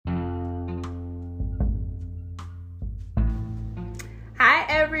Hi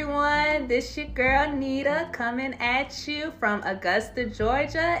everyone, this your girl Nita coming at you from Augusta,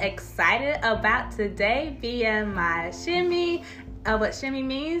 Georgia. Excited about today being my shimmy. What shimmy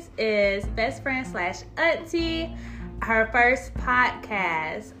means is best friend / auntie. Her first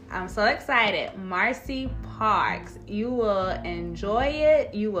podcast. I'm so excited. Marcy Parks. You will enjoy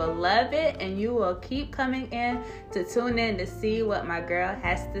it, you will love it, and you will keep coming in to tune in to see what my girl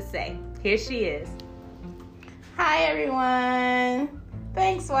has to say. Here she is. Hi everyone.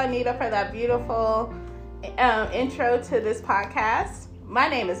 Thanks, Juanita, for that beautiful intro to this podcast. My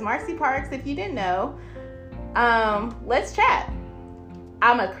name is Marcy Parks, if you didn't know. Let's chat.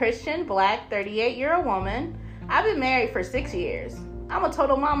 I'm a Christian, Black, 38-year-old woman. I've been married for 6 years. I'm a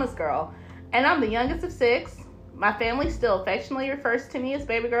total mama's girl, and I'm the youngest of 6. My family still affectionately refers to me as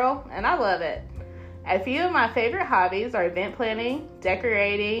baby girl, and I love it. A few of my favorite hobbies are event planning,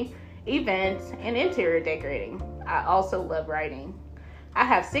 decorating, events, and interior decorating. I also love writing. I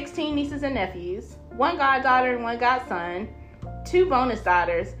have 16 nieces and nephews, 1 goddaughter and 1 godson, 2 bonus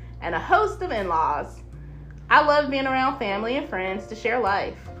daughters, and a host of in-laws. I love being around family and friends to share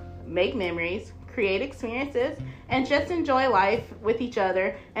life, make memories, create experiences, and just enjoy life with each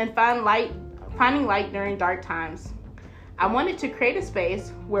other and finding light during dark times. I wanted to create a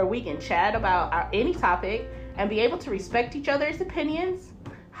space where we can chat about any topic and be able to respect each other's opinions,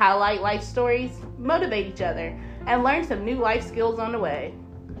 highlight life stories, motivate each other, and learn some new life skills on the way.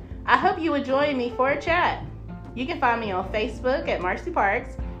 I hope you would join me for a chat. You can find me on Facebook at Marcy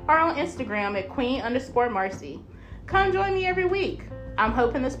Parks or on Instagram at Queen_Marcy. Come join me every week. I'm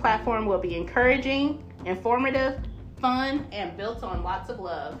hoping this platform will be encouraging, informative, fun, and built on lots of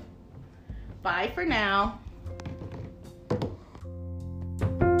love. Bye for now.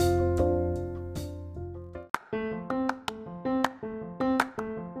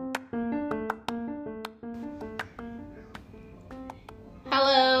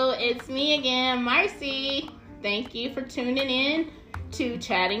 Hello, it's me again, Marcy. Thank you for tuning in to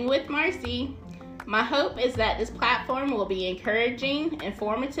Chatting with Marcy. My hope is that this platform will be encouraging,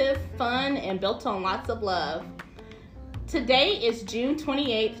 informative, fun, and built on lots of love. Today is June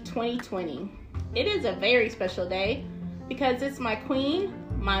 28th, 2020. It is a very special day because it's my queen,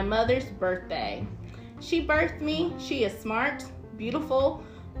 my mother's birthday. She birthed me. She is smart, beautiful,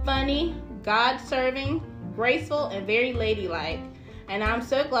 funny, God-serving, graceful, and very ladylike. And I'm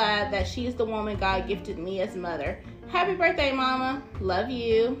so glad that she's the woman God gifted me as mother. Happy birthday, Mama. Love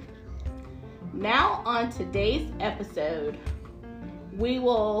you. Now on today's episode, we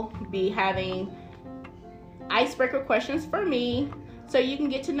will be having icebreaker questions for me so you can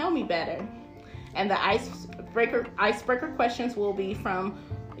get to know me better. And the icebreaker questions will be from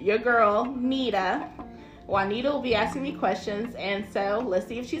your girl, Nita. Juanita will be asking me questions, and so let's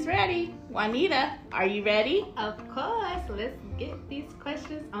see if she's ready. Juanita, are you ready? Of course. Let's get these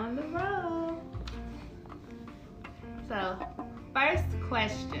questions on the road. So, first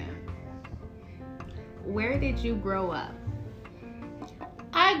question. Where did you grow up?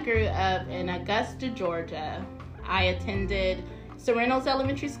 I grew up in Augusta, Georgia. I attended Serenos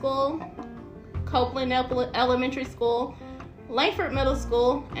Elementary School, Copeland Elementary School, Langford Middle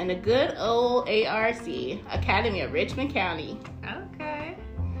School, and the good old ARC, Academy of Richmond County. Okay.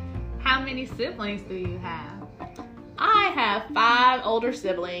 How many siblings do you have? I have 5 older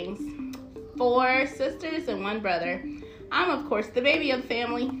siblings, 4 sisters and 1 brother. I'm, of course, the baby of the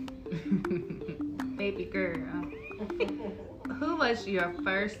family. Baby girl. Who was your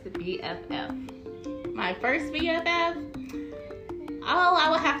first BFF? My first BFF? Oh, I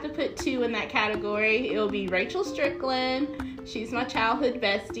would have to put 2 in that category. It'll be Rachel Strickland. She's my childhood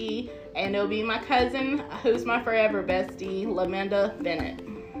bestie. And it'll be my cousin, who's my forever bestie, Lamenda Bennett.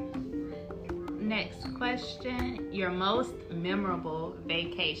 Next question. Your most memorable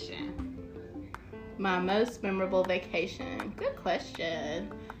vacation? My most memorable vacation. Good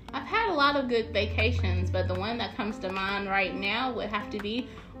question. I've had a lot of good vacations, but the one that comes to mind right now would have to be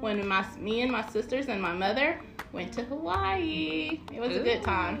when me and my sisters and my mother went to Hawaii. It was a good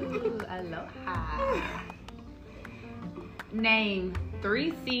time. Ooh, aloha. Name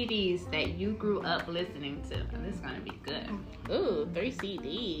 3 CDs that you grew up listening to. This is going to be good. Ooh, 3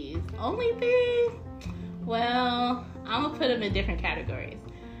 CDs. Only 3? Well, I'm going to put them in different categories.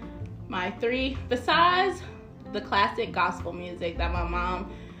 My 3, besides the classic gospel music that my mom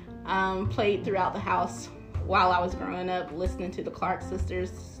played throughout the house while I was growing up, listening to the Clark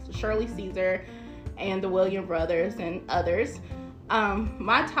sisters, Shirley Caesar, and the Williams brothers, and others.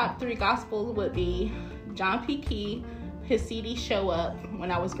 My top 3 gospels would be John P. Key, his CD Show Up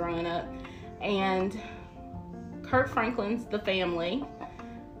when I was growing up, and Kirk Franklin's The Family,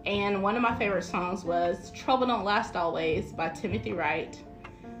 And one of my favorite songs was Trouble Don't Last Always by Timothy Wright.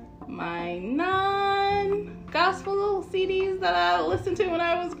 My non-gospel CDs that I listened to when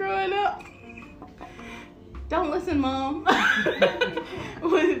I was growing up. Don't listen, Mom.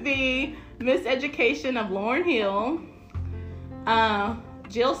 Would be Miseducation of Lauryn Hill.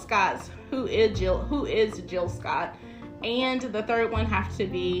 Jill Scott's Who is Jill Scott? And the third one have to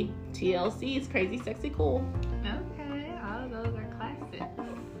be TLC's Crazy Sexy Cool. Okay, all those are classics.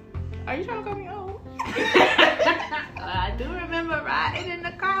 Are you trying to call me old? I do remember riding in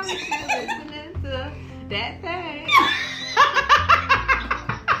the car with you listening to that thing.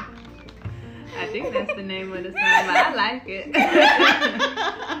 I think that's the name of the song, but I like it.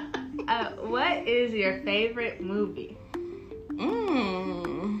 What is your favorite movie?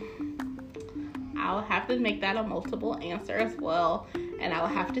 I will have to make that a multiple answer as well. And I will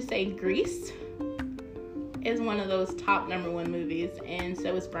have to say Grease is one of those top #1 movies, and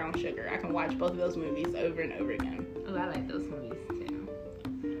so is Brown Sugar. I can watch both of those movies over and over again. Oh, I like those movies too.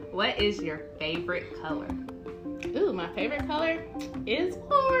 What is your favorite color? Ooh, my favorite color is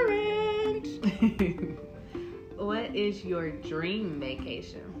orange. What is your dream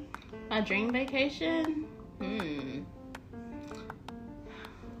vacation? My dream vacation?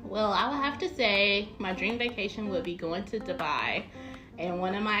 Well, I would have to say my dream vacation would be going to Dubai. And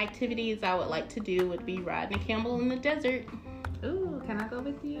one of my activities I would like to do would be riding a camel in the desert. Ooh, can I go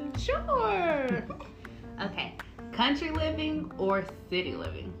with you? Sure. Okay. Country living or city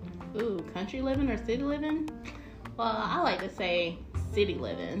living? Ooh, country living or city living? Well, I like to say city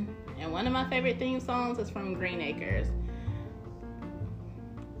living. And one of my favorite theme songs is from Green Acres.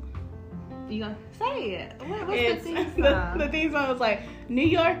 You gonna say it? What's the theme song? The theme song is like, New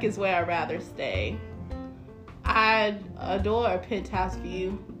York is where I'd rather stay. I adore a penthouse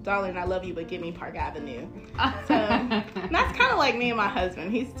view. Darling, I love you, but give me Park Avenue. So that's kind of like me and my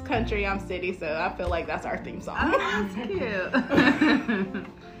husband. He's country, I'm city, so I feel like that's our theme song. Oh, that's cute.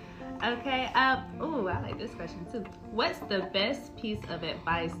 Okay. Ooh, I like this question too. What's the best piece of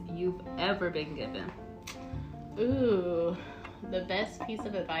advice you've ever been given? Ooh, the best piece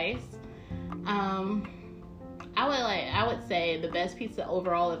of advice. I would say the best piece of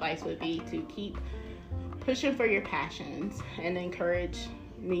overall advice would be to keep pushing for your passions and encourage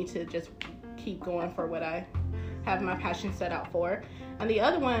me to just keep going for what I have my passion set out for. And the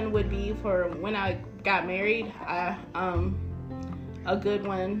other one would be for when I got married. A good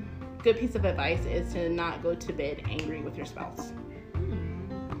piece of advice is to not go to bed angry with your spouse.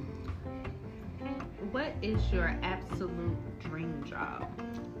 What is your absolute dream job?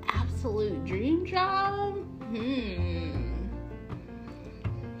 Absolute dream job?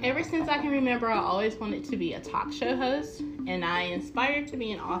 Ever since I can remember, I always wanted to be a talk show host, and I aspired to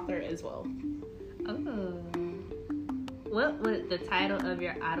be an author as well. Oh. What would the title of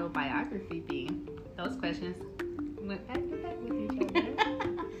your autobiography be? Those questions went back to back with each other.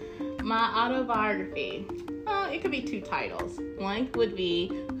 My autobiography. It could be 2 titles. One would be,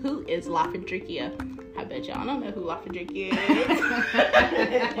 Who is Lafadrikia? I bet y'all don't know who Lafadrikia is.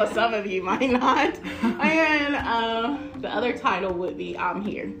 Well, some of you might not. And the other title would be, I'm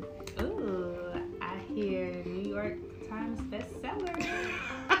Here. Ooh, I hear New York Times bestseller.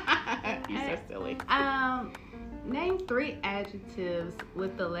 You're so silly. Name 3 adjectives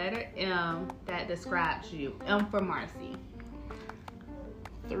with the letter M that describes you. M for Marcy.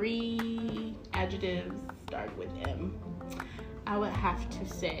 3 adjectives start with M. I would have to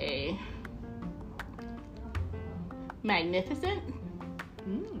say magnificent.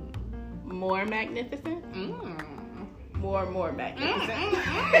 More magnificent. More magnificent.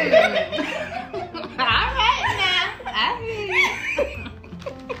 All right now. I hear you.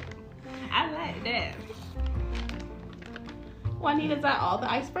 I like that. Juanita, is that all the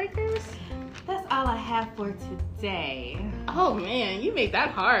icebreakers? That's all I have for today. Oh man, you made that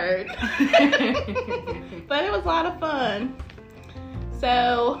hard. But it was a lot of fun.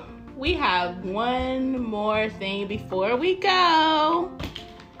 So we have one more thing before we go.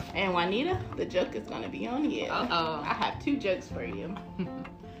 And Juanita, the joke is going to be on you. Uh-oh. I have 2 jokes for you.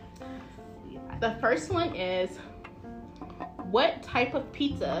 The first one is, what type of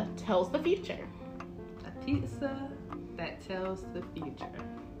pizza tells the future? A pizza that tells the future.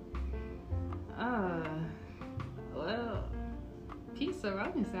 Well,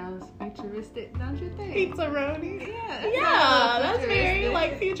 Pizza-roni sounds futuristic, don't you think? Pizza-roni? Yeah, that's very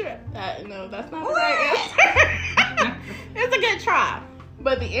like future. No, that's not the right answer. It's a good try.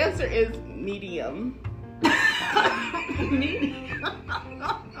 But the answer is medium. Medium.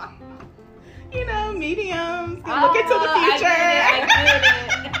 You know, mediums can look into the future. I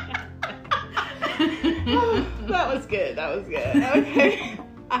get it. That was good. Okay.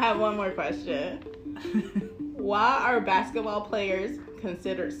 I have one more question. Why are basketball players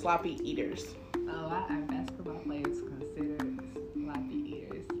considered sloppy eaters? Oh, why are basketball players considered sloppy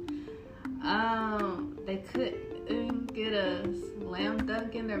eaters? They couldn't get a slam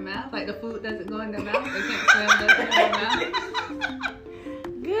dunk in their mouth. Like the food doesn't go in their mouth. They can't slam dunk in their mouth.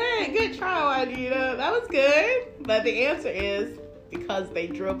 Good try, Juanita. That was good. But the answer is because they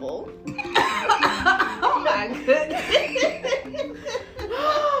dribble. Oh my goodness.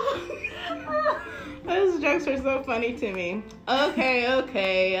 Those jokes are so funny to me.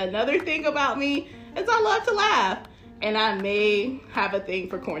 Okay. Another thing about me is I love to laugh. And I may have a thing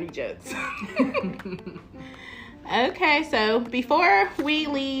for corny jokes. Okay, so before we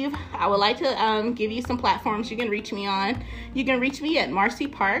leave, I would like to give you some platforms you can reach me on. You can reach me at Marcy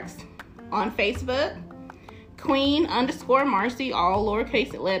Parks on Facebook, Queen_Marcy, all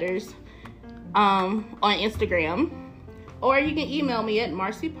lowercase letters, on Instagram. Or you can email me at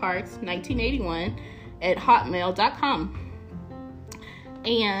marcyparks1981@hotmail.com.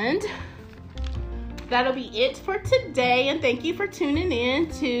 And that'll be it for today. And thank you for tuning in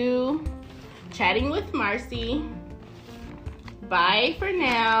to Chatting with Marcy. Bye for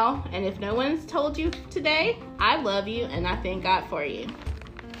now. And if no one's told you today, I love you and I thank God for you.